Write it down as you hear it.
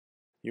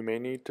You may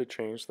need to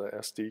change the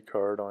SD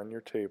card on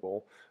your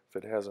table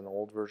if it has an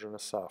old version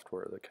of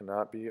software that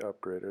cannot be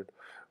upgraded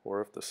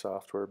or if the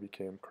software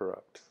became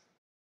corrupt.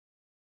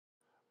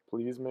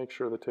 Please make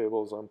sure the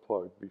table is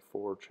unplugged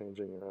before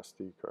changing your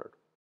SD card.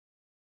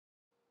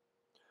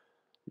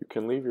 You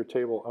can leave your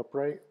table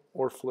upright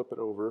or flip it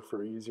over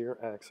for easier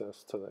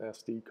access to the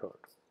SD card.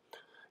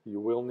 You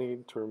will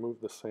need to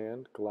remove the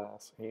sand,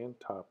 glass, and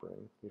top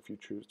ring if you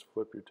choose to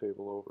flip your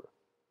table over.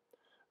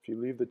 If you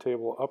leave the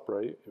table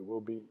upright, it will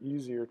be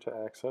easier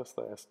to access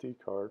the SD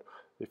card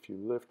if you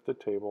lift the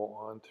table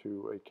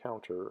onto a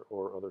counter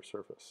or other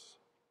surface.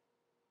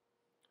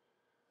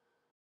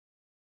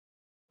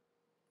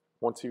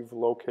 Once you've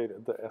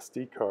located the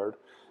SD card,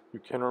 you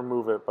can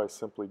remove it by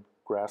simply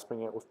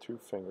grasping it with 2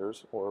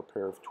 fingers or a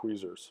pair of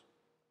tweezers.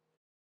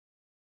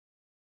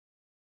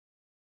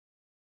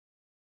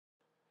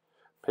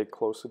 Pay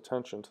close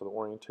attention to the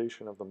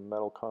orientation of the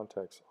metal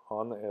contacts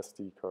on the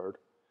SD card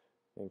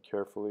and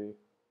carefully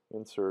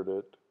insert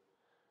it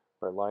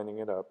by lining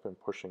it up and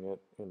pushing it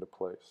into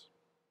place.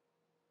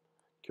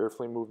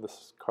 Carefully move the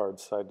card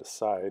side to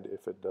side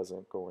if it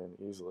doesn't go in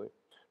easily.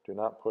 Do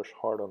not push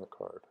hard on the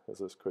card, as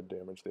this could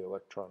damage the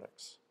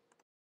electronics.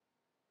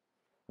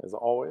 As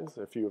always,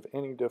 if you have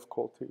any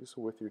difficulties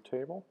with your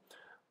table,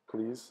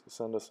 please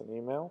send us an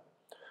email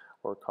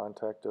or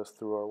contact us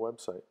through our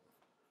website.